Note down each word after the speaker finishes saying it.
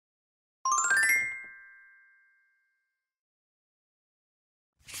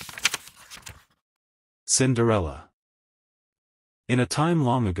Cinderella. In a time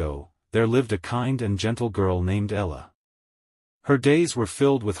long ago, there lived a kind and gentle girl named Ella. Her days were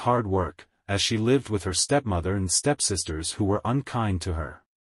filled with hard work, as she lived with her stepmother and stepsisters who were unkind to her.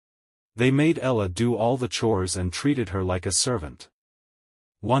 They made Ella do all the chores and treated her like a servant.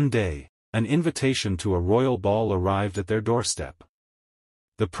 One day, an invitation to a royal ball arrived at their doorstep.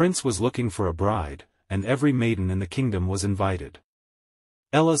 The prince was looking for a bride, and every maiden in the kingdom was invited.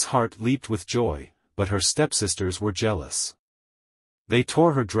 Ella's heart leaped with joy, but her stepsisters were jealous. They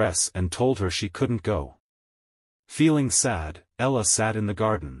tore her dress and told her she couldn't go. Feeling sad, Ella sat in the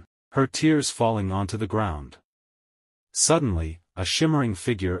garden, her tears falling onto the ground. Suddenly, a shimmering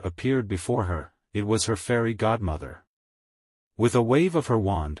figure appeared before her. It was her fairy godmother. With a wave of her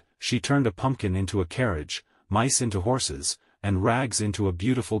wand, she turned a pumpkin into a carriage, mice into horses, and rags into a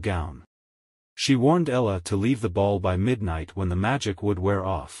beautiful gown. She warned Ella to leave the ball by midnight when the magic would wear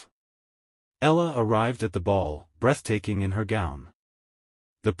off. Ella arrived at the ball, breathtaking in her gown.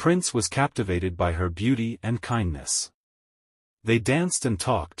 The prince was captivated by her beauty and kindness. They danced and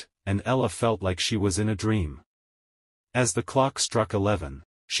talked, and Ella felt like she was in a dream. As the clock struck 11,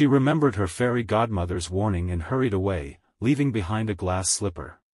 she remembered her fairy godmother's warning and hurried away, leaving behind a glass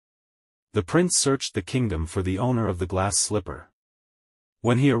slipper. The prince searched the kingdom for the owner of the glass slipper.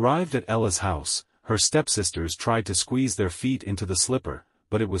 When he arrived at Ella's house, her stepsisters tried to squeeze their feet into the slipper,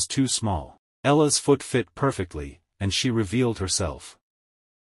 but it was too small. Ella's foot fit perfectly, and she revealed herself.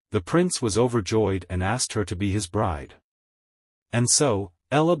 The prince was overjoyed and asked her to be his bride. And so,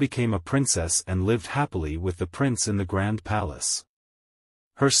 Ella became a princess and lived happily with the prince in the grand palace.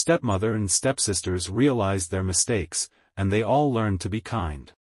 Her stepmother and stepsisters realized their mistakes, and they all learned to be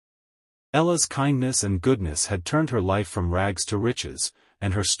kind. Ella's kindness and goodness had turned her life from rags to riches,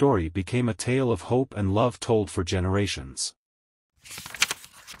 and her story became a tale of hope and love told for generations.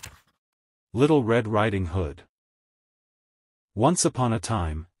 Little Red Riding Hood. Once upon a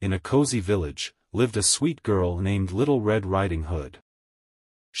time, in a cozy village, lived a sweet girl named Little Red Riding Hood.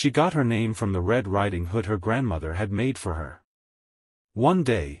 She got her name from the red riding hood her grandmother had made for her. One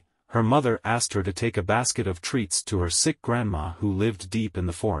day, her mother asked her to take a basket of treats to her sick grandma who lived deep in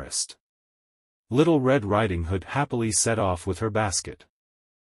the forest. Little Red Riding Hood happily set off with her basket.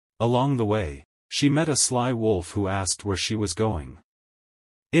 Along the way, she met a sly wolf who asked where she was going.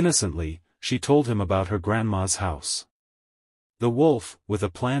 Innocently, she told him about her grandma's house. The wolf, with a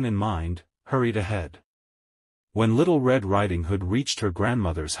plan in mind, hurried ahead. When Little Red Riding Hood reached her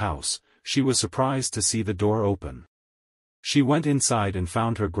grandmother's house, she was surprised to see the door open. She went inside and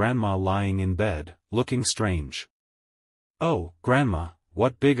found her grandma lying in bed, looking strange. "Oh, Grandma,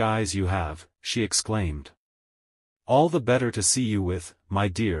 what big eyes you have," she exclaimed. "All the better to see you with, my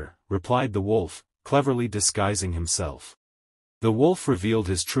dear," replied the wolf, cleverly disguising himself. The wolf revealed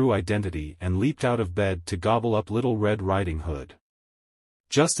his true identity and leaped out of bed to gobble up Little Red Riding Hood.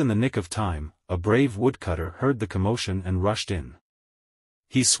 Just in the nick of time, a brave woodcutter heard the commotion and rushed in.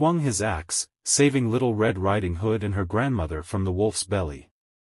 He swung his axe, saving Little Red Riding Hood and her grandmother from the wolf's belly.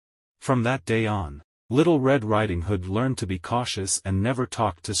 From that day on, Little Red Riding Hood learned to be cautious and never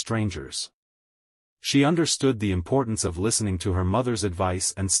talked to strangers. She understood the importance of listening to her mother's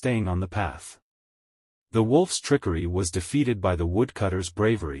advice and staying on the path. The wolf's trickery was defeated by the woodcutter's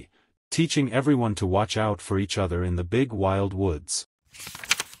bravery, teaching everyone to watch out for each other in the big wild woods.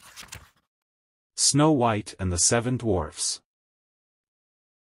 Snow White and the Seven Dwarfs.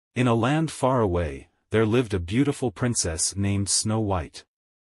 In a land far away, there lived a beautiful princess named Snow White.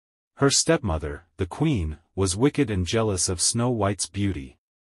 Her stepmother, the queen, was wicked and jealous of Snow White's beauty.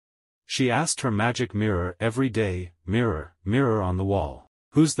 She asked her magic mirror every day, "Mirror, mirror on the wall,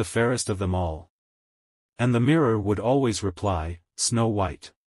 who's the fairest of them all?" And the mirror would always reply, "Snow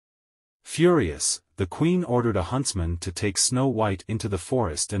White." Furious, the queen ordered a huntsman to take Snow White into the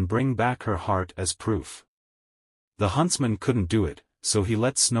forest and bring back her heart as proof. The huntsman couldn't do it, so he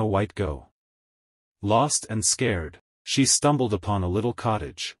let Snow White go. Lost and scared, she stumbled upon a little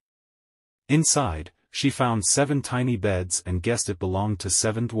cottage. Inside, she found 7 tiny beds and guessed it belonged to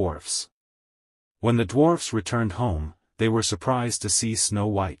 7 dwarfs. When the dwarfs returned home, they were surprised to see Snow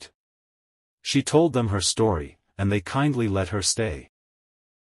White. She told them her story, and they kindly let her stay.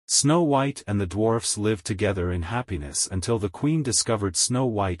 Snow White and the dwarfs lived together in happiness until the queen discovered Snow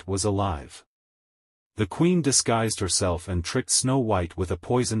White was alive. The queen disguised herself and tricked Snow White with a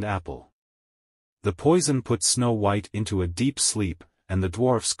poisoned apple. The poison put Snow White into a deep sleep, and the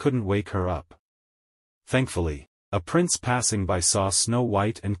dwarfs couldn't wake her up. Thankfully, a prince passing by saw Snow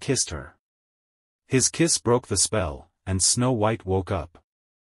White and kissed her. His kiss broke the spell, and Snow White woke up.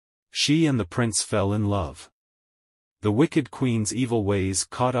 She and the prince fell in love. The wicked queen's evil ways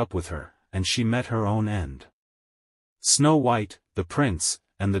caught up with her, and she met her own end. Snow White, the prince,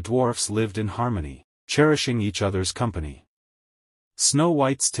 and the dwarfs lived in harmony, cherishing each other's company. Snow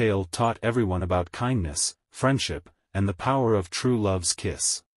White's tale taught everyone about kindness, friendship, and the power of true love's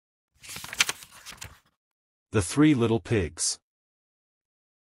kiss. The Three Little Pigs.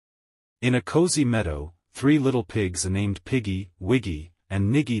 In a cozy meadow, 3 little pigs named Piggy, Wiggy,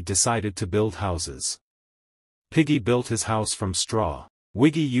 and Niggy decided to build houses. Piggy built his house from straw,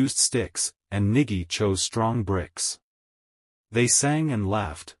 Wiggy used sticks, and Niggy chose strong bricks. They sang and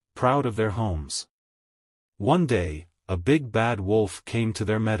laughed, proud of their homes. One day, a big bad wolf came to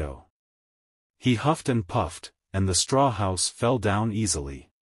their meadow. He huffed and puffed, and the straw house fell down easily.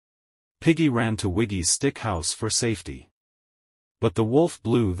 Piggy ran to Wiggy's stick house for safety. But the wolf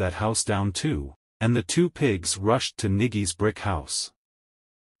blew that house down too, and the 2 pigs rushed to Niggy's brick house.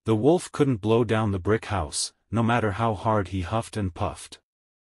 The wolf couldn't blow down the brick house, no matter how hard he huffed and puffed.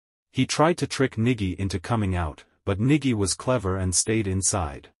 He tried to trick Niggy into coming out, but Niggy was clever and stayed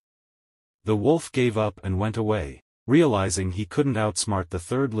inside. The wolf gave up and went away, realizing he couldn't outsmart the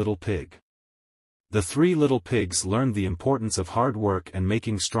 3rd little pig. The 3 little pigs learned the importance of hard work and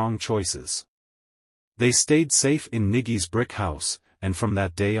making strong choices. They stayed safe in Niggy's brick house, and from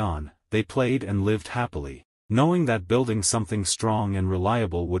that day on, they played and lived happily, knowing that building something strong and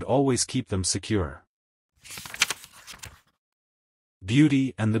reliable would always keep them secure.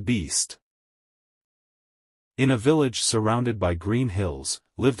 Beauty and the Beast. In a village surrounded by green hills,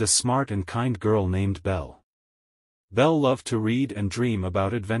 lived a smart and kind girl named Belle. Belle loved to read and dream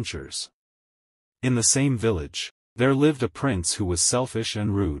about adventures. In the same village, there lived a prince who was selfish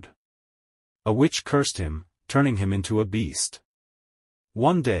and rude. A witch cursed him, turning him into a beast.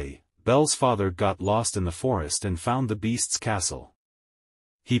 One day, Belle's father got lost in the forest and found the beast's castle.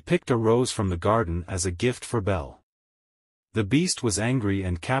 He picked a rose from the garden as a gift for Belle. The beast was angry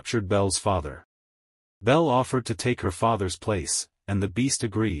and captured Belle's father. Belle offered to take her father's place, and the beast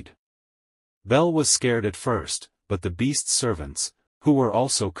agreed. Belle was scared at first, but the beast's servants, who were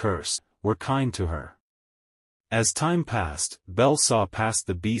also cursed, were kind to her. As time passed, Belle saw past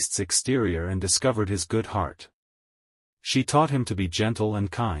the beast's exterior and discovered his good heart. She taught him to be gentle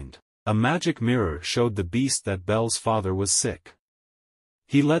and kind. A magic mirror showed the beast that Belle's father was sick.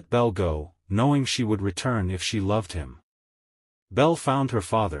 He let Belle go, knowing she would return if she loved him. Belle found her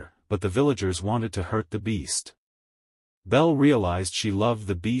father, but the villagers wanted to hurt the beast. Belle realized she loved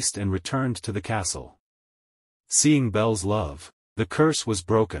the beast and returned to the castle. Seeing Belle's love, the curse was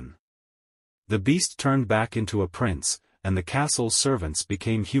broken. The beast turned back into a prince, and the castle's servants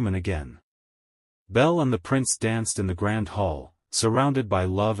became human again. Belle and the prince danced in the grand hall, surrounded by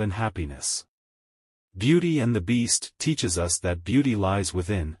love and happiness. Beauty and the Beast teaches us that beauty lies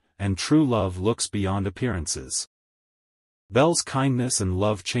within, and true love looks beyond appearances. Belle's kindness and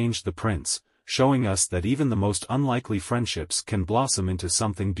love changed the prince, showing us that even the most unlikely friendships can blossom into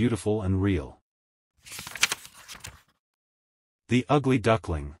something beautiful and real. The Ugly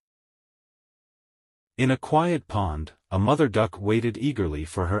Duckling. In a quiet pond, a mother duck waited eagerly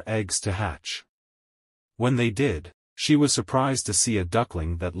for her eggs to hatch. When they did, she was surprised to see a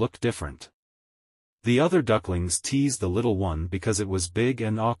duckling that looked different. The other ducklings teased the little one because it was big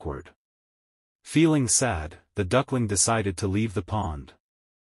and awkward. Feeling sad, the duckling decided to leave the pond.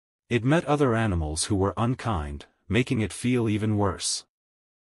 It met other animals who were unkind, making it feel even worse.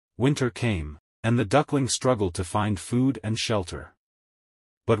 Winter came, and the duckling struggled to find food and shelter.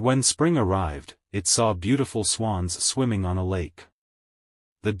 But when spring arrived, it saw beautiful swans swimming on a lake.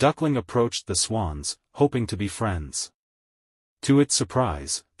 The duckling approached the swans, hoping to be friends. To its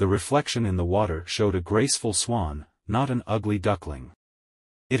surprise, the reflection in the water showed a graceful swan, not an ugly duckling.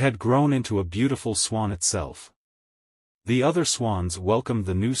 It had grown into a beautiful swan itself. The other swans welcomed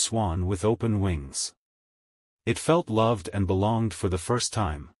the new swan with open wings. It felt loved and belonged for the first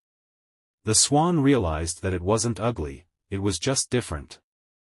time. The swan realized that it wasn't ugly, it was just different.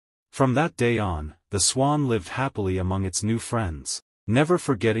 From that day on, the swan lived happily among its new friends, never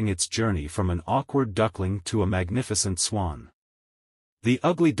forgetting its journey from an awkward duckling to a magnificent swan. The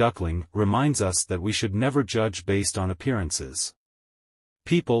Ugly Duckling reminds us that we should never judge based on appearances.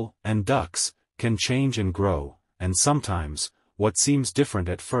 People, and ducks, can change and grow, and sometimes, what seems different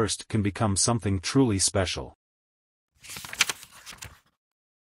at first can become something truly special.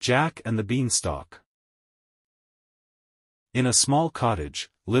 Jack and the Beanstalk. In a small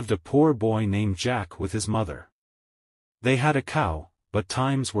cottage, lived a poor boy named Jack with his mother. They had a cow, but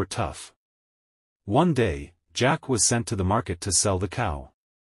times were tough. One day, Jack was sent to the market to sell the cow.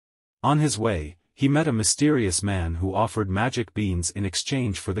 On his way, he met a mysterious man who offered magic beans in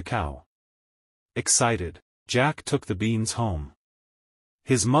exchange for the cow. Excited, Jack took the beans home.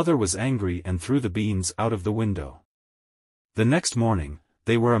 His mother was angry and threw the beans out of the window. The next morning,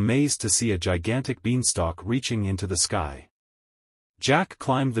 they were amazed to see a gigantic beanstalk reaching into the sky. Jack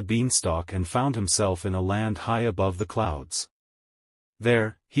climbed the beanstalk and found himself in a land high above the clouds.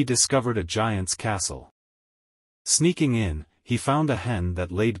 There, he discovered a giant's castle. Sneaking in, he found a hen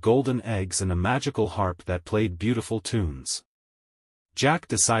that laid golden eggs and a magical harp that played beautiful tunes. Jack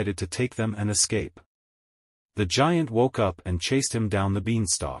decided to take them and escape. The giant woke up and chased him down the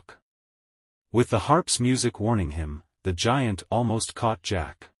beanstalk. With the harp's music warning him, the giant almost caught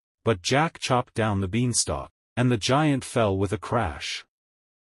Jack. But Jack chopped down the beanstalk, and the giant fell with a crash.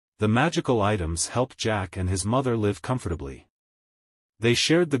 The magical items helped Jack and his mother live comfortably. They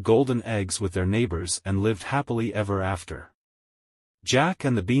shared the golden eggs with their neighbors and lived happily ever after. Jack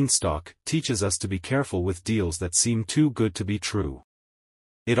and the Beanstalk teaches us to be careful with deals that seem too good to be true.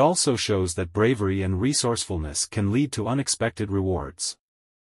 It also shows that bravery and resourcefulness can lead to unexpected rewards.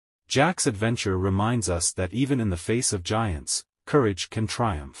 Jack's adventure reminds us that even in the face of giants, courage can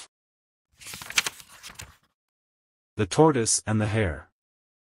triumph. The Tortoise and the Hare.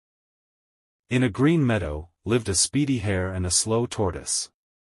 In a green meadow, lived a speedy hare and a slow tortoise.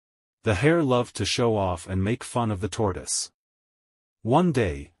 The hare loved to show off and make fun of the tortoise. One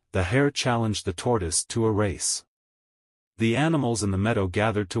day, the hare challenged the tortoise to a race. The animals in the meadow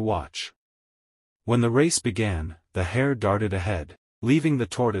gathered to watch. When the race began, the hare darted ahead, leaving the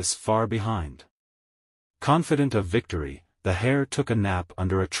tortoise far behind. Confident of victory, the hare took a nap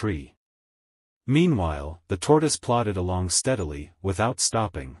under a tree. Meanwhile, the tortoise plodded along steadily, without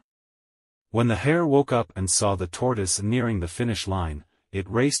stopping. When the hare woke up and saw the tortoise nearing the finish line, it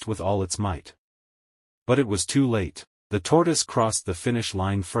raced with all its might. But it was too late. The tortoise crossed the finish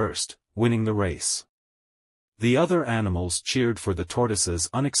line first, winning the race. The other animals cheered for the tortoise's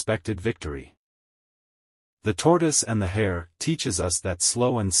unexpected victory. The Tortoise and the Hare teaches us that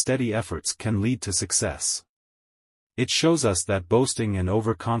slow and steady efforts can lead to success. It shows us that boasting and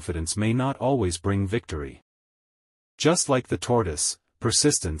overconfidence may not always bring victory. Just like the tortoise,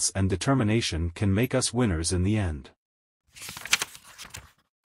 persistence and determination can make us winners in the end.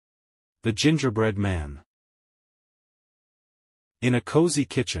 The Gingerbread Man. In a cozy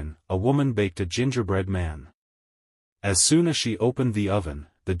kitchen, a woman baked a gingerbread man. As soon as she opened the oven,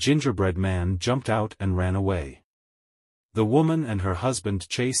 the gingerbread man jumped out and ran away. The woman and her husband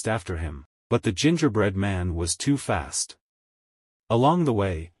chased after him, but the gingerbread man was too fast. Along the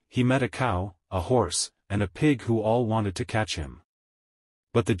way, he met a cow, a horse, and a pig who all wanted to catch him.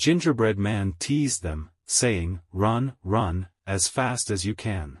 But the gingerbread man teased them, saying, "Run, run, as fast as you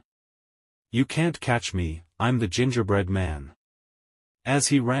can. You can't catch me, I'm the gingerbread man." As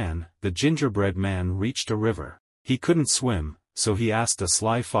he ran, the gingerbread man reached a river. He couldn't swim, so he asked a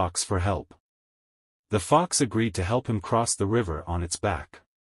sly fox for help. The fox agreed to help him cross the river on its back.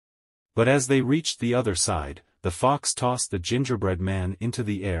 But as they reached the other side, the fox tossed the gingerbread man into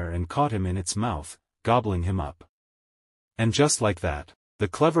the air and caught him in its mouth, gobbling him up. And just like that, the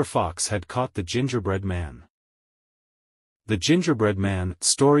clever fox had caught the gingerbread man. The gingerbread man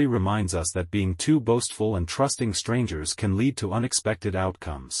story reminds us that being too boastful and trusting strangers can lead to unexpected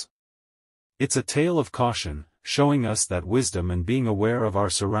outcomes. It's a tale of caution, showing us that wisdom and being aware of our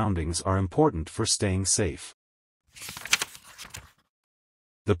surroundings are important for staying safe.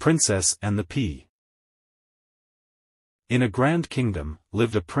 The Princess and the Pea. In a grand kingdom,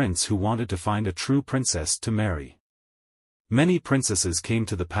 lived a prince who wanted to find a true princess to marry. Many princesses came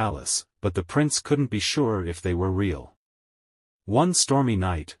to the palace, but the prince couldn't be sure if they were real. One stormy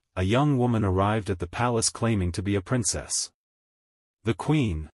night, a young woman arrived at the palace claiming to be a princess. The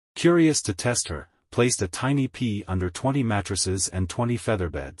queen, curious to test her, placed a tiny pea under 20 mattresses and 20 feather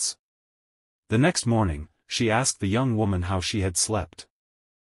beds. The next morning, she asked the young woman how she had slept.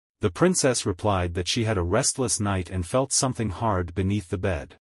 The princess replied that she had a restless night and felt something hard beneath the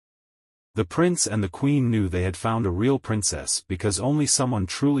bed. The prince and the queen knew they had found a real princess because only someone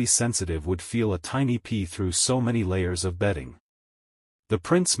truly sensitive would feel a tiny pea through so many layers of bedding. The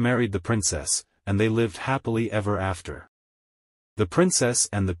prince married the princess, and they lived happily ever after. The Princess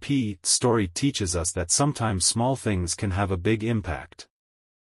and the Pea story teaches us that sometimes small things can have a big impact.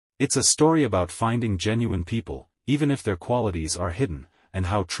 It's a story about finding genuine people, even if their qualities are hidden, and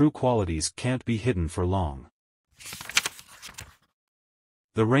how true qualities can't be hidden for long.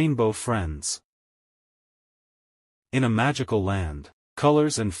 The Rainbow Friends. In a magical land,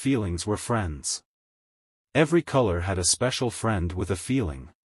 colors and feelings were friends. Every color had a special friend with a feeling.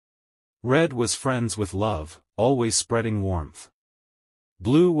 Red was friends with love, always spreading warmth.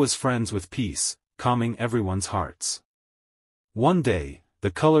 Blue was friends with peace, calming everyone's hearts. One day,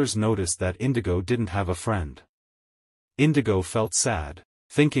 the colors noticed that Indigo didn't have a friend. Indigo felt sad.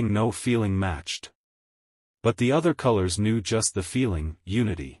 thinking no feeling matched. But the other colors knew just the feeling,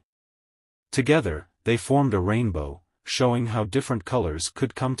 unity. Together, they formed a rainbow, showing how different colors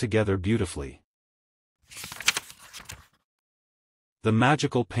could come together beautifully. The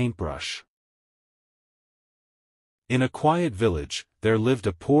magical paintbrush. In a quiet village, there lived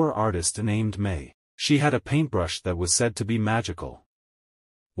a poor artist named May. She had a paintbrush that was said to be magical.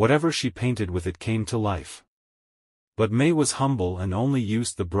 Whatever she painted with it came to life. But May was humble and only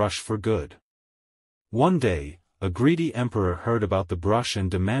used the brush for good. One day, a greedy emperor heard about the brush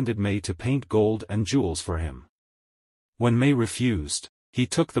and demanded May to paint gold and jewels for him. When May refused, he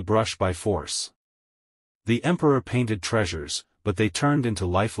took the brush by force. The emperor painted treasures, but they turned into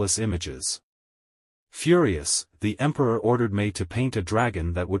lifeless images. Furious, the emperor ordered May to paint a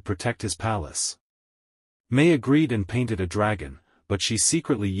dragon that would protect his palace. May agreed and painted a dragon, but she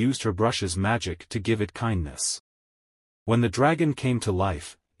secretly used her brush's magic to give it kindness. When the dragon came to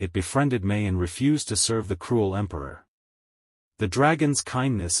life, it befriended May and refused to serve the cruel emperor. The dragon's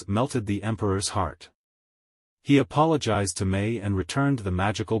kindness melted the emperor's heart. He apologized to May and returned the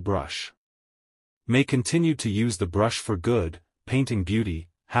magical brush. May continued to use the brush for good, painting beauty,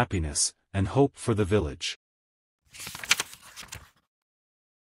 happiness, and hope for the village.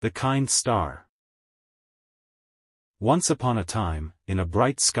 The kind star. Once upon a time, in a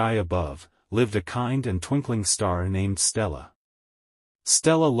bright sky above, lived a kind and twinkling star named Stella.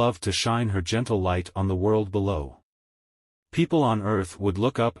 Stella loved to shine her gentle light on the world below. People on Earth would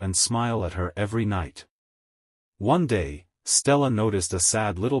look up and smile at her every night. One day, Stella noticed a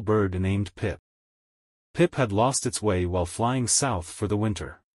sad little bird named Pip. Pip had lost its way while flying south for the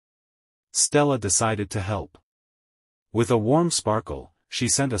winter. Stella decided to help. With a warm sparkle, she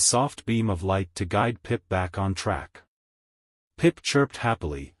sent a soft beam of light to guide Pip back on track. Pip chirped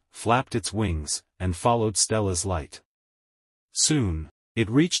happily, flapped its wings, and followed Stella's light. Soon, it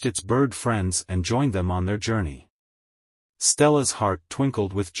reached its bird friends and joined them on their journey. Stella's heart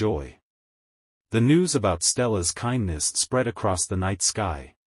twinkled with joy. The news about Stella's kindness spread across the night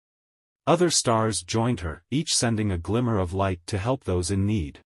sky. Other stars joined her, each sending a glimmer of light to help those in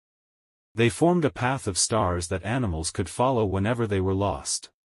need. They formed a path of stars that animals could follow whenever they were lost.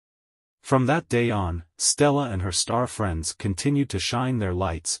 From that day on, Stella and her star friends continued to shine their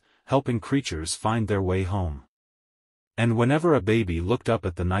lights, helping creatures find their way home. And whenever a baby looked up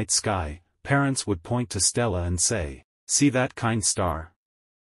at the night sky, parents would point to Stella and say, "See that kind star?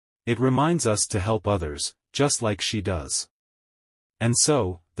 It reminds us to help others, just like she does." And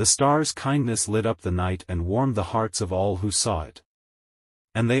so, the star's kindness lit up the night and warmed the hearts of all who saw it.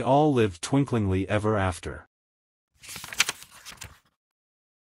 And they all lived twinklingly ever after.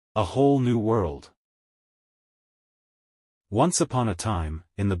 A whole new world. Once upon a time,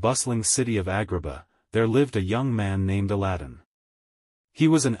 in the bustling city of Agrabah, there lived a young man named Aladdin. He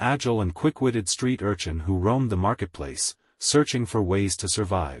was an agile and quick-witted street urchin who roamed the marketplace, searching for ways to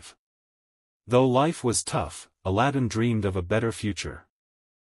survive. Though life was tough, Aladdin dreamed of a better future.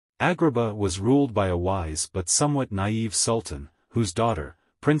 Agrabah was ruled by a wise but somewhat naive sultan, whose daughter,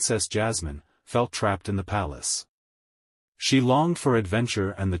 Princess Jasmine, felt trapped in the palace. She longed for adventure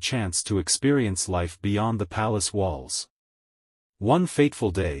and the chance to experience life beyond the palace walls. One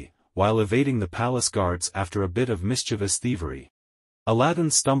fateful day, while evading the palace guards after a bit of mischievous thievery, Aladdin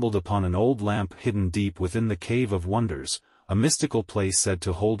stumbled upon an old lamp hidden deep within the Cave of Wonders, a mystical place said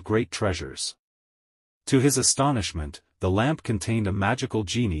to hold great treasures. To his astonishment, the lamp contained a magical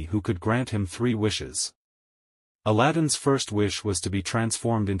genie who could grant him 3 wishes. Aladdin's first wish was to be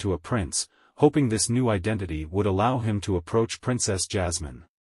transformed into a prince, hoping this new identity would allow him to approach Princess Jasmine.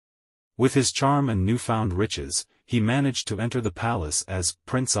 With his charm and newfound riches, he managed to enter the palace as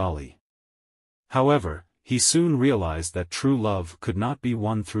Prince Ali. However, he soon realized that true love could not be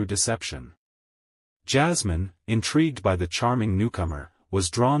won through deception. Jasmine, intrigued by the charming newcomer, was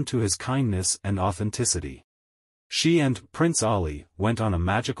drawn to his kindness and authenticity. She and Prince Ali went on a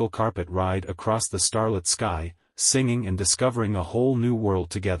magical carpet ride across the starlit sky, singing and discovering a whole new world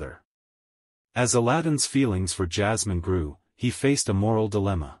together. As Aladdin's feelings for Jasmine grew, he faced a moral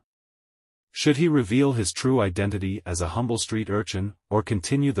dilemma. Should he reveal his true identity as a humble street urchin, or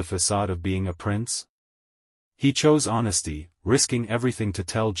continue the facade of being a prince? He chose honesty, risking everything to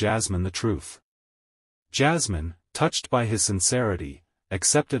tell Jasmine the truth. Jasmine, touched by his sincerity,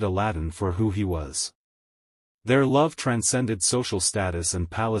 accepted Aladdin for who he was. Their love transcended social status and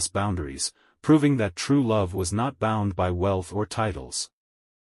palace boundaries, proving that true love was not bound by wealth or titles.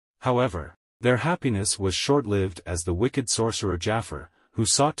 However, their happiness was short-lived as the wicked sorcerer Jafar, who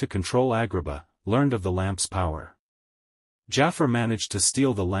sought to control Agrabah, learned of the lamp's power. Jafar managed to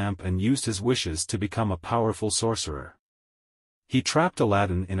steal the lamp and used his wishes to become a powerful sorcerer. he trapped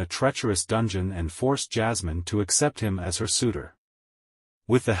Aladdin in a treacherous dungeon and forced Jasmine to accept him as her suitor.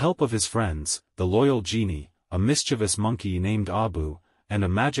 With the help of his friends, the loyal genie, a mischievous monkey named Abu, and a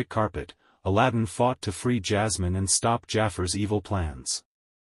magic carpet, Aladdin fought to free Jasmine and stop Jafar's evil plans.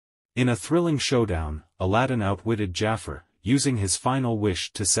 In a thrilling showdown, Aladdin outwitted Jafar, using his final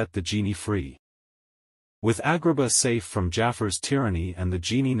wish to set the genie free. With Agrabah safe from Jafar's tyranny and the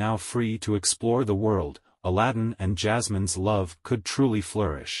genie now free to explore the world, Aladdin and Jasmine's love could truly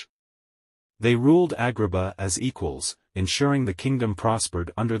flourish. They ruled Agrabah as equals, ensuring the kingdom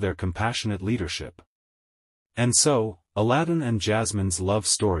prospered under their compassionate leadership. And so, Aladdin and Jasmine's love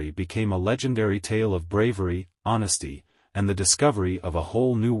story became a legendary tale of bravery, honesty, and the discovery of a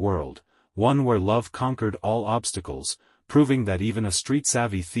whole new world, one where love conquered all obstacles, proving that even a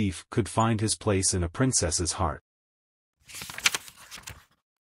street-savvy thief could find his place in a princess's heart.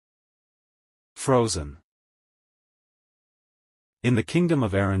 Frozen. In the kingdom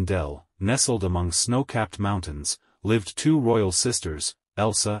of Arendelle, nestled among snow-capped mountains, lived two royal sisters,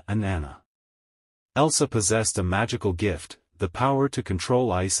 Elsa and Anna. Elsa possessed a magical gift, the power to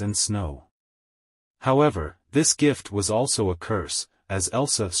control ice and snow. However, this gift was also a curse, as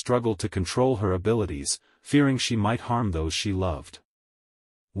Elsa struggled to control her abilities, fearing she might harm those she loved.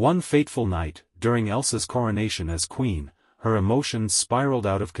 One fateful night, during Elsa's coronation as queen, her emotions spiraled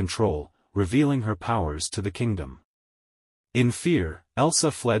out of control, revealing her powers to the kingdom. In fear,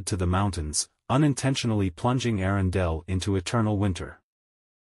 Elsa fled to the mountains, unintentionally plunging Arendelle into eternal winter.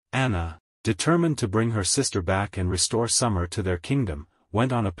 Anna, determined to bring her sister back and restore summer to their kingdom,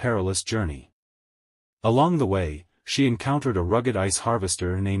 went on a perilous journey. Along the way, she encountered a rugged ice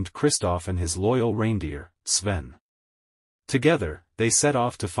harvester named Kristoff and his loyal reindeer, Sven. Together, they set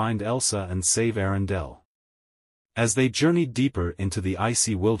off to find Elsa and save Arendelle. As they journeyed deeper into the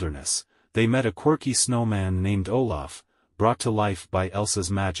icy wilderness, they met a quirky snowman named Olaf, brought to life by Elsa's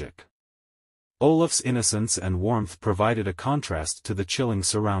magic. Olaf's innocence and warmth provided a contrast to the chilling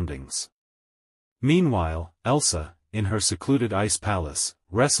surroundings. Meanwhile, Elsa, in her secluded ice palace,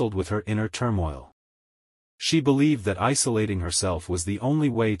 wrestled with her inner turmoil. She believed that isolating herself was the only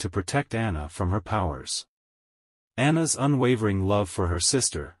way to protect Anna from her powers. Anna's unwavering love for her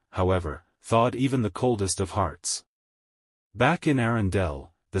sister, however, thawed even the coldest of hearts. Back in Arendelle,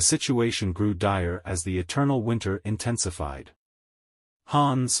 the situation grew dire as the eternal winter intensified.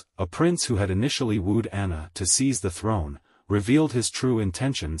 Hans, a prince who had initially wooed Anna to seize the throne, revealed his true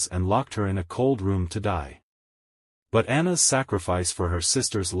intentions and locked her in a cold room to die. But Anna's sacrifice for her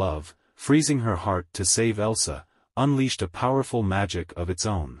sister's love, freezing her heart to save Elsa, unleashed a powerful magic of its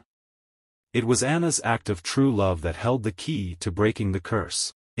own. It was Anna's act of true love that held the key to breaking the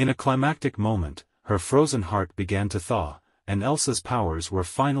curse. In a climactic moment, her frozen heart began to thaw, and Elsa's powers were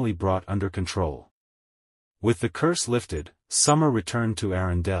finally brought under control. With the curse lifted, summer returned to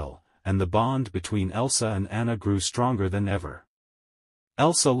Arendelle, and the bond between Elsa and Anna grew stronger than ever.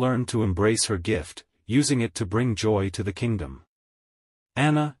 Elsa learned to embrace her gift, using it to bring joy to the kingdom.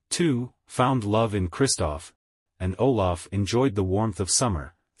 Anna, too, found love in Kristoff, and Olaf enjoyed the warmth of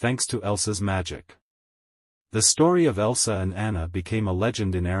summer, thanks to Elsa's magic. The story of Elsa and Anna became a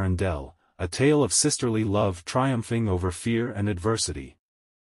legend in Arendelle, a tale of sisterly love triumphing over fear and adversity.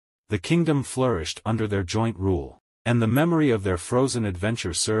 The kingdom flourished under their joint rule, and the memory of their frozen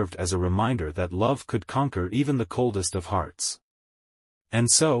adventure served as a reminder that love could conquer even the coldest of hearts.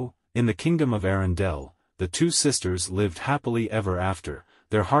 And so, in the kingdom of Arendelle, the two sisters lived happily ever after,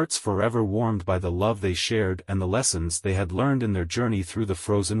 their hearts forever warmed by the love they shared and the lessons they had learned in their journey through the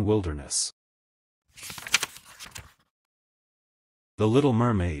frozen wilderness. The Little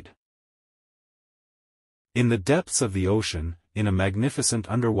Mermaid. In the depths of the ocean, in a magnificent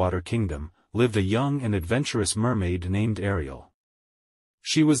underwater kingdom, lived a young and adventurous mermaid named Ariel.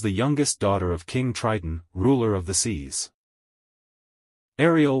 She was the youngest daughter of King Triton, ruler of the seas.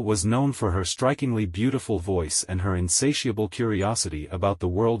 Ariel was known for her strikingly beautiful voice and her insatiable curiosity about the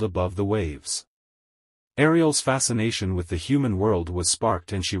world above the waves. Ariel's fascination with the human world was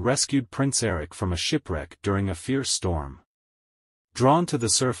sparked and she rescued Prince Eric from a shipwreck during a fierce storm. Drawn to the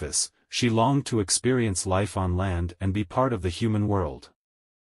surface, she longed to experience life on land and be part of the human world.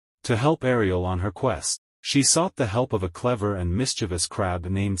 To help Ariel on her quest, she sought the help of a clever and mischievous crab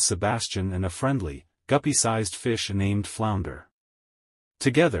named Sebastian and a friendly, guppy-sized fish named Flounder.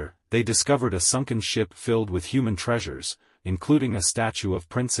 Together, they discovered a sunken ship filled with human treasures, including a statue of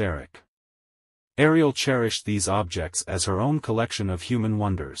Prince Eric. Ariel cherished these objects as her own collection of human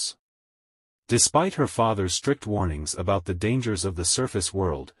wonders. Despite her father's strict warnings about the dangers of the surface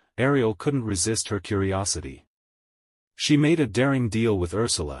world, Ariel couldn't resist her curiosity. She made a daring deal with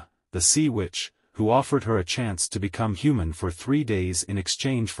Ursula, the sea witch, who offered her a chance to become human for 3 days in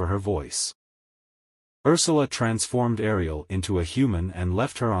exchange for her voice. Ursula transformed Ariel into a human and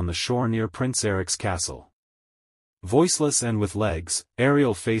left her on the shore near Prince Eric's castle. Voiceless and with legs,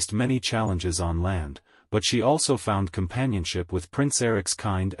 Ariel faced many challenges on land, but she also found companionship with Prince Eric's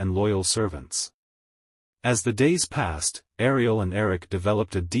kind and loyal servants. As the days passed, Ariel and Eric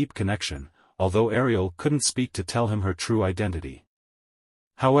developed a deep connection, although Ariel couldn't speak to tell him her true identity.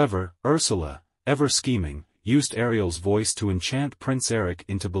 However, Ursula, ever scheming, used Ariel's voice to enchant Prince Eric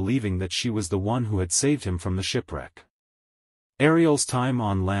into believing that she was the one who had saved him from the shipwreck. Ariel's time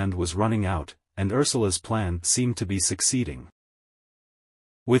on land was running out, and Ursula's plan seemed to be succeeding.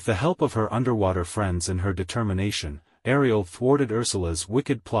 With the help of her underwater friends and her determination, Ariel thwarted Ursula's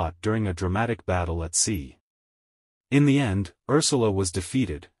wicked plot during a dramatic battle at sea. In the end, Ursula was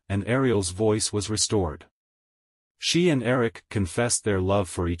defeated, and Ariel's voice was restored. She and Eric confessed their love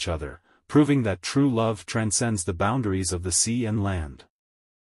for each other, proving that true love transcends the boundaries of the sea and land.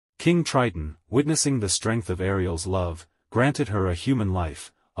 King Triton, witnessing the strength of Ariel's love, granted her a human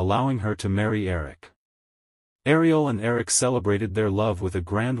life, allowing her to marry Eric. Ariel and Eric celebrated their love with a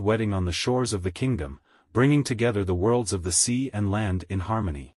grand wedding on the shores of the kingdom, bringing together the worlds of the sea and land in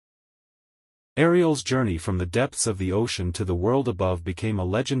harmony. Ariel's journey from the depths of the ocean to the world above became a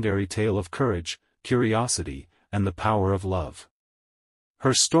legendary tale of courage, curiosity, and the power of love.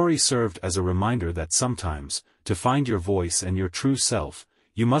 Her story served as a reminder that sometimes, to find your voice and your true self,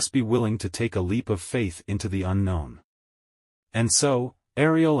 you must be willing to take a leap of faith into the unknown. And so,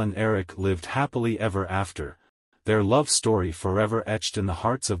 Ariel and Eric lived happily ever after, their love story forever etched in the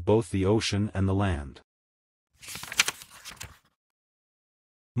hearts of both the ocean and the land.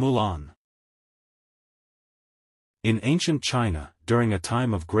 Mulan. In ancient China, during a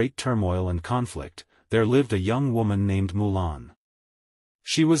time of great turmoil and conflict, there lived a young woman named Mulan.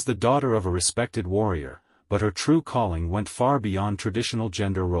 She was the daughter of a respected warrior, but her true calling went far beyond traditional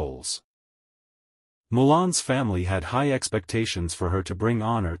gender roles. Mulan's family had high expectations for her to bring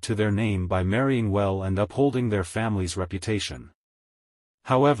honor to their name by marrying well and upholding their family's reputation.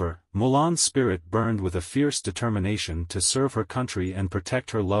 However, Mulan's spirit burned with a fierce determination to serve her country and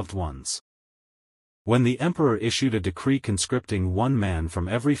protect her loved ones. When the emperor issued a decree conscripting one man from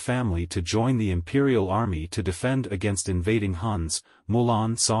every family to join the imperial army to defend against invading Huns,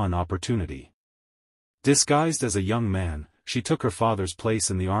 Mulan saw an opportunity. Disguised as a young man, she took her father's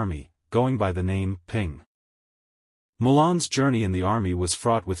place in the army, going by the name Ping. Mulan's journey in the army was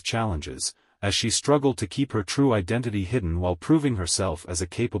fraught with challenges, as she struggled to keep her true identity hidden while proving herself as a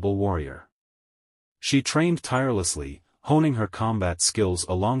capable warrior. She trained tirelessly, honing her combat skills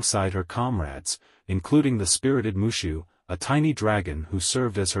alongside her comrades, including the spirited Mushu, a tiny dragon who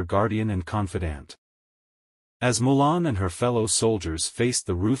served as her guardian and confidant. As Mulan and her fellow soldiers faced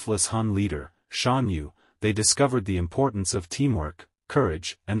the ruthless Han leader, Shan Yu, they discovered the importance of teamwork,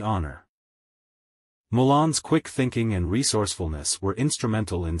 courage, and honor. Mulan's quick thinking and resourcefulness were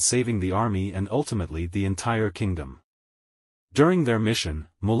instrumental in saving the army and ultimately the entire kingdom. During their mission,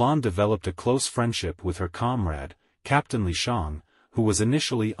 Mulan developed a close friendship with her comrade, Captain Li Shang, who was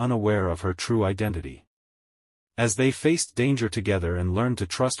initially unaware of her true identity. As they faced danger together and learned to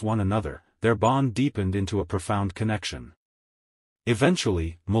trust one another, their bond deepened into a profound connection.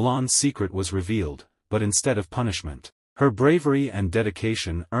 Eventually, Mulan's secret was revealed, but instead of punishment, her bravery and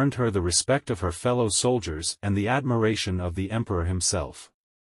dedication earned her the respect of her fellow soldiers and the admiration of the emperor himself.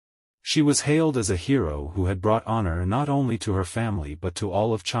 She was hailed as a hero who had brought honor not only to her family but to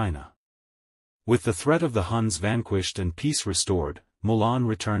all of China. With the threat of the Huns vanquished and peace restored, Mulan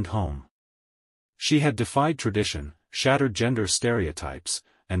returned home. She had defied tradition, shattered gender stereotypes,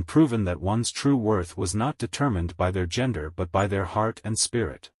 and proven that one's true worth was not determined by their gender but by their heart and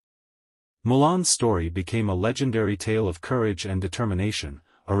spirit. Mulan's story became a legendary tale of courage and determination,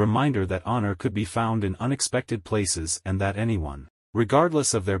 a reminder that honor could be found in unexpected places and that anyone,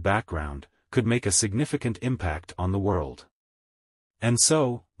 regardless of their background, could make a significant impact on the world. And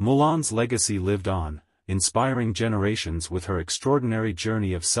so, Mulan's legacy lived on, inspiring generations with her extraordinary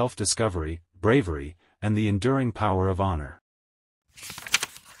journey of self-discovery, bravery, and the enduring power of honor.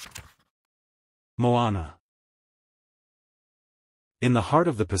 Moana. In the heart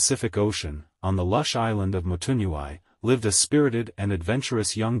of the Pacific Ocean, on the lush island of Motunui, lived a spirited and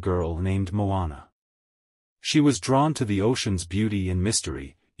adventurous young girl named Moana. She was drawn to the ocean's beauty and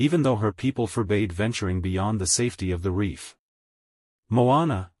mystery, even though her people forbade venturing beyond the safety of the reef.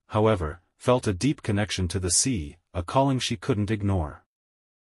 Moana, however, felt a deep connection to the sea, a calling she couldn't ignore.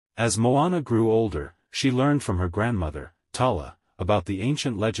 As Moana grew older, she learned from her grandmother, Tala, about the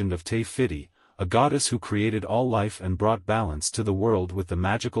ancient legend of Te Fiti, a goddess who created all life and brought balance to the world with the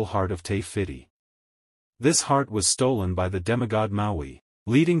magical heart of Te Fiti. This heart was stolen by the demigod Maui,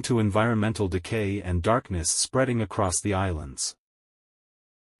 leading to environmental decay and darkness spreading across the islands.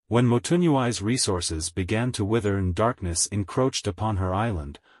 When Motunuai's resources began to wither and darkness encroached upon her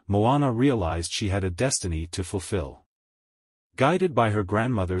island, Moana realized she had a destiny to fulfill. Guided by her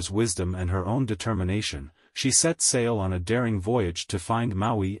grandmother's wisdom and her own determination, she set sail on a daring voyage to find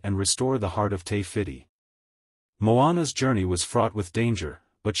Maui and restore the heart of Te Fiti. Moana's journey was fraught with danger,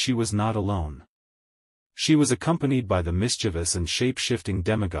 but she was not alone. She was accompanied by the mischievous and shape-shifting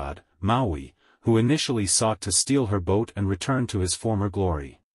demigod, Maui, who initially sought to steal her boat and return to his former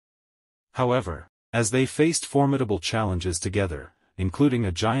glory. However, as they faced formidable challenges together, including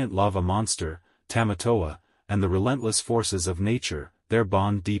a giant lava monster, Tamatoa, and the relentless forces of nature, their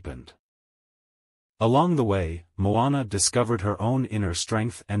bond deepened. Along the way, Moana discovered her own inner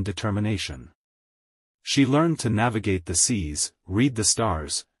strength and determination. She learned to navigate the seas, read the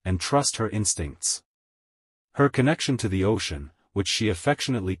stars, and trust her instincts. Her connection to the ocean, which she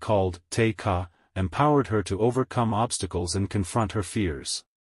affectionately called Te Ka, empowered her to overcome obstacles and confront her fears.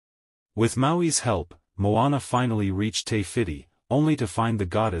 With Maui's help, Moana finally reached Te Fiti, only to find the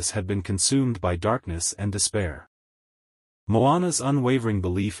goddess had been consumed by darkness and despair. Moana's unwavering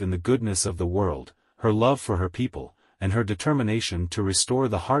belief in the goodness of the world, her love for her people, and her determination to restore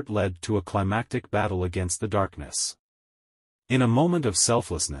the heart led to a climactic battle against the darkness. In a moment of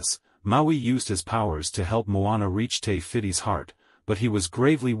selflessness, Maui used his powers to help Moana reach Te Fiti's heart, but he was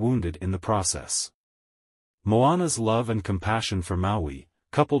gravely wounded in the process. Moana's love and compassion for Maui,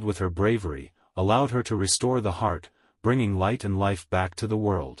 coupled with her bravery, allowed her to restore the heart, bringing light and life back to the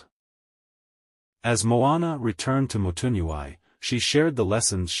world. As Moana returned to Motunuai, she shared the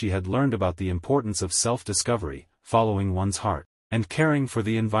lessons she had learned about the importance of self-discovery, following one's heart, and caring for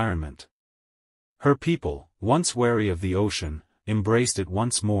the environment. Her people, once wary of the ocean, embraced it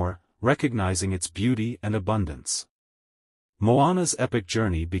once more, recognizing its beauty and abundance. Moana's epic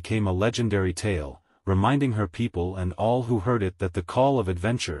journey became a legendary tale, reminding her people and all who heard it that the call of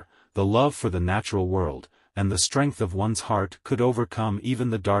adventure, the love for the natural world, and the strength of one's heart could overcome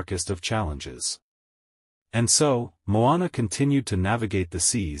even the darkest of challenges. And so, Moana continued to navigate the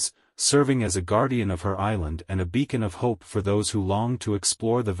seas, serving as a guardian of her island and a beacon of hope for those who longed to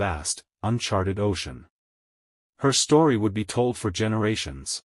explore the vast, uncharted ocean. Her story would be told for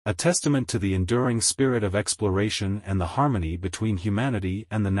generations, a testament to the enduring spirit of exploration and the harmony between humanity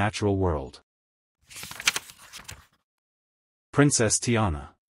and the natural world. Princess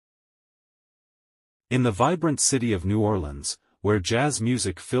Tiana. In the vibrant city of New Orleans, where jazz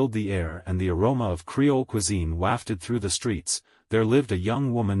music filled the air and the aroma of Creole cuisine wafted through the streets, there lived a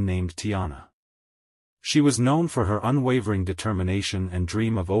young woman named Tiana. She was known for her unwavering determination and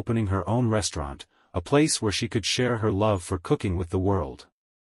dream of opening her own restaurant, a place where she could share her love for cooking with the world.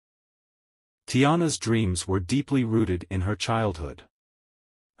 Tiana's dreams were deeply rooted in her childhood.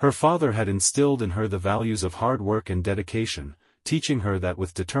 Her father had instilled in her the values of hard work and dedication, teaching her that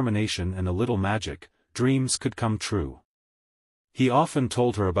with determination and a little magic, dreams could come true. He often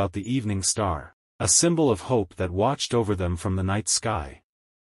told her about the evening star, a symbol of hope that watched over them from the night sky.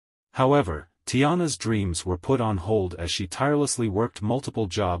 However, Tiana's dreams were put on hold as she tirelessly worked multiple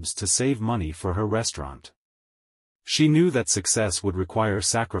jobs to save money for her restaurant. She knew that success would require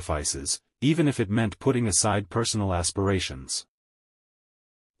sacrifices, even if it meant putting aside personal aspirations.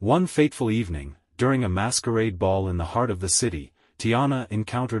 One fateful evening, during a masquerade ball in the heart of the city, Tiana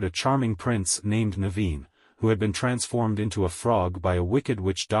encountered a charming prince named Naveen, who had been transformed into a frog by a wicked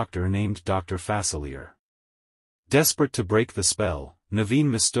witch doctor named Dr. Facilier. Desperate to break the spell, Naveen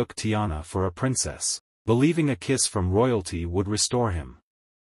mistook Tiana for a princess, believing a kiss from royalty would restore him.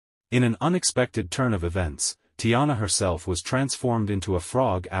 In an unexpected turn of events, Tiana herself was transformed into a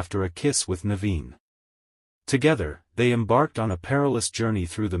frog after a kiss with Naveen. Together, they embarked on a perilous journey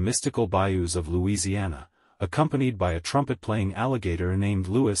through the mystical bayous of Louisiana, accompanied by a trumpet-playing alligator named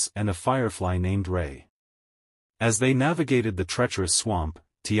Louis and a firefly named Ray. As they navigated the treacherous swamp,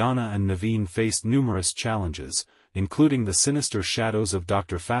 Tiana and Naveen faced numerous challenges, including the sinister shadows of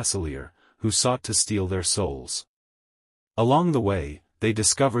Dr. Facilier, who sought to steal their souls. Along the way, they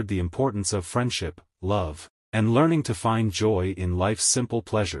discovered the importance of friendship, love, and learning to find joy in life's simple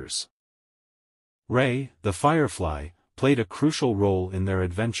pleasures. Ray, the firefly, played a crucial role in their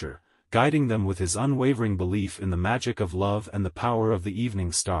adventure, guiding them with his unwavering belief in the magic of love and the power of the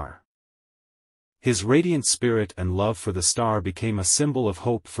evening star. His radiant spirit and love for the star became a symbol of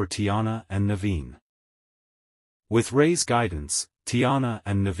hope for Tiana and Naveen. With Ray's guidance, Tiana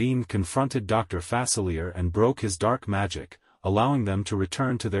and Naveen confronted Dr. Facilier and broke his dark magic, allowing them to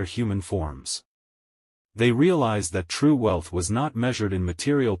return to their human forms. They realized that true wealth was not measured in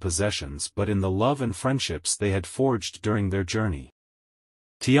material possessions but in the love and friendships they had forged during their journey.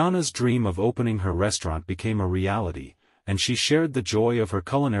 Tiana's dream of opening her restaurant became a reality, and she shared the joy of her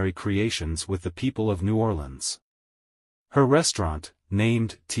culinary creations with the people of New Orleans. Her restaurant,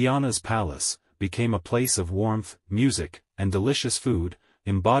 named Tiana's Palace, became a place of warmth, music, and delicious food,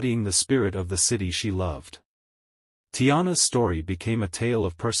 embodying the spirit of the city she loved. Tiana's story became a tale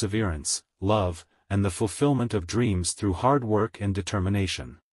of perseverance, love, and the fulfillment of dreams through hard work and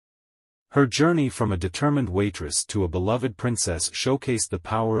determination. Her journey from a determined waitress to a beloved princess showcased the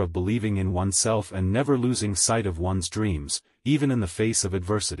power of believing in oneself and never losing sight of one's dreams, even in the face of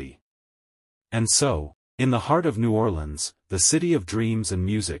adversity. And so, in the heart of New Orleans, the city of dreams and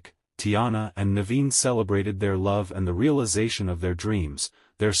music, Tiana and Naveen celebrated their love and the realization of their dreams,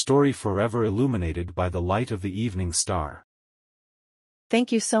 their story forever illuminated by the light of the evening star.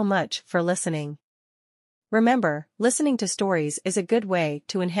 Thank you so much for listening. Remember, listening to stories is a good way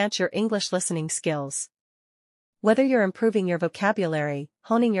to enhance your English listening skills. Whether you're improving your vocabulary,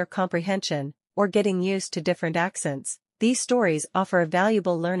 honing your comprehension, or getting used to different accents, these stories offer a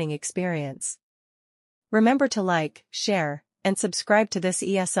valuable learning experience. Remember to like, share, and subscribe to this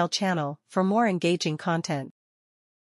ESL channel for more engaging content.